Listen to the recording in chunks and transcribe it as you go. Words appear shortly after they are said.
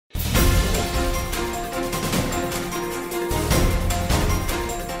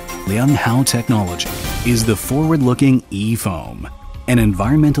Lianghao technology is the forward-looking e-foam, an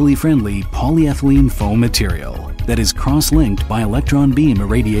environmentally friendly polyethylene foam material that is cross-linked by electron beam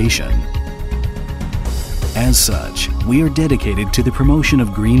irradiation. As such, we are dedicated to the promotion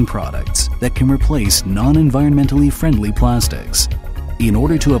of green products that can replace non-environmentally friendly plastics in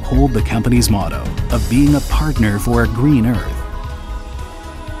order to uphold the company's motto of being a partner for a green earth.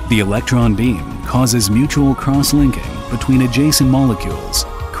 The electron beam causes mutual cross-linking between adjacent molecules,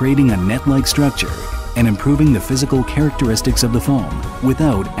 creating a net-like structure and improving the physical characteristics of the foam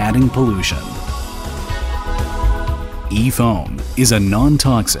without adding pollution. E-foam is a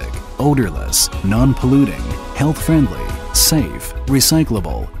non-toxic, odorless, non-polluting, health-friendly, safe,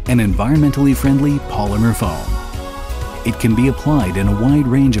 recyclable, and environmentally friendly polymer foam. It can be applied in a wide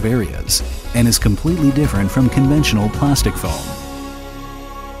range of areas and is completely different from conventional plastic foam.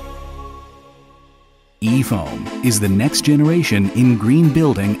 E-foam is the next generation in green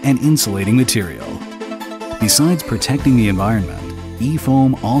building and insulating material. Besides protecting the environment,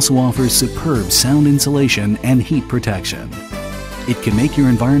 E-foam also offers superb sound insulation and heat protection. It can make your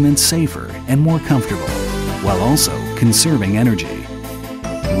environment safer and more comfortable, while also conserving energy.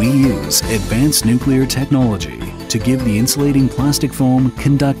 We use advanced nuclear technology to give the insulating plastic foam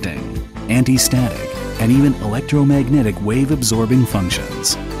conducting, anti-static, and even electromagnetic wave-absorbing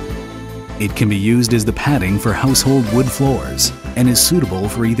functions. It can be used as the padding for household wood floors and is suitable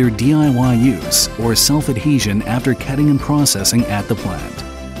for either DIY use or self-adhesion after cutting and processing at the plant.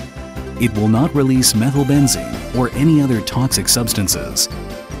 It will not release methylbenzene or any other toxic substances,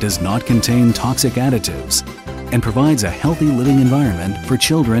 does not contain toxic additives, and provides a healthy living environment for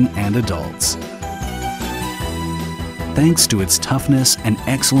children and adults. Thanks to its toughness and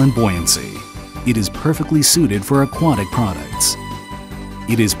excellent buoyancy, it is perfectly suited for aquatic products.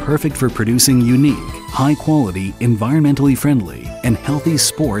 It is perfect for producing unique, high-quality, environmentally friendly, and healthy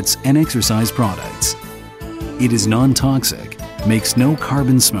sports and exercise products. It is non-toxic, makes no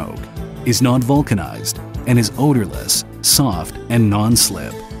carbon smoke, is not vulcanized, and is odorless, soft, and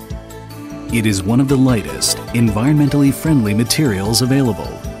non-slip. It is one of the lightest, environmentally friendly materials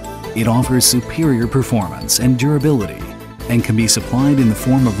available. It offers superior performance and durability and can be supplied in the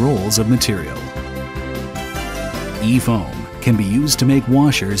form of rolls of material. E-foam can be used to make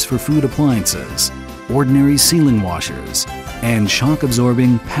washers for food appliances, ordinary ceiling washers, and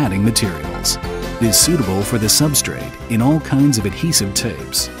shock-absorbing padding materials. It is suitable for the substrate in all kinds of adhesive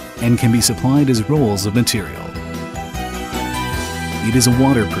tapes and can be supplied as rolls of material. It is a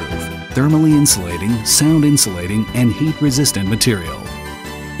waterproof, thermally insulating, sound insulating, and heat-resistant material.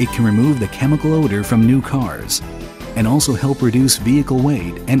 It can remove the chemical odor from new cars and also help reduce vehicle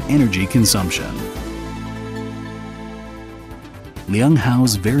weight and energy consumption.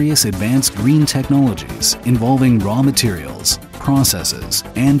 Lianghao's various advanced green technologies involving raw materials, processes,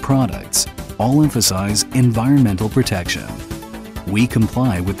 and products all emphasize environmental protection. We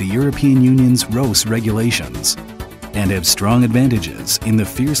comply with the European Union's RoHS regulations and have strong advantages in the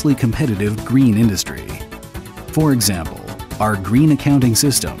fiercely competitive green industry. For example, our green accounting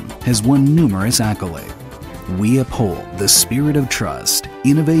system has won numerous accolades. We uphold the spirit of trust,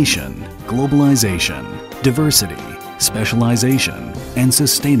 innovation, globalization, diversity, specialization, and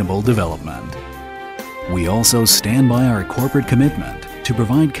sustainable development. We also stand by our corporate commitment to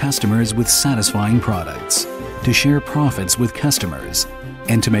provide customers with satisfying products, to share profits with customers,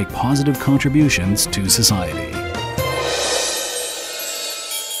 and to make positive contributions to society.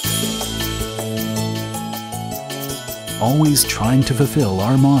 Always trying to fulfill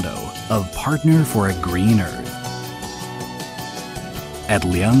our motto of Partner for a Green Earth. At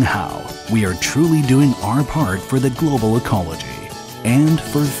Lianghao, we are truly doing our part for the global ecology and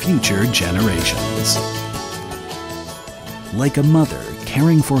for future generations. Like a mother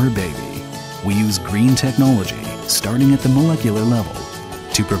caring for her baby, we use green technology starting at the molecular level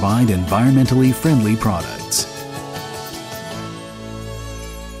to provide environmentally friendly products.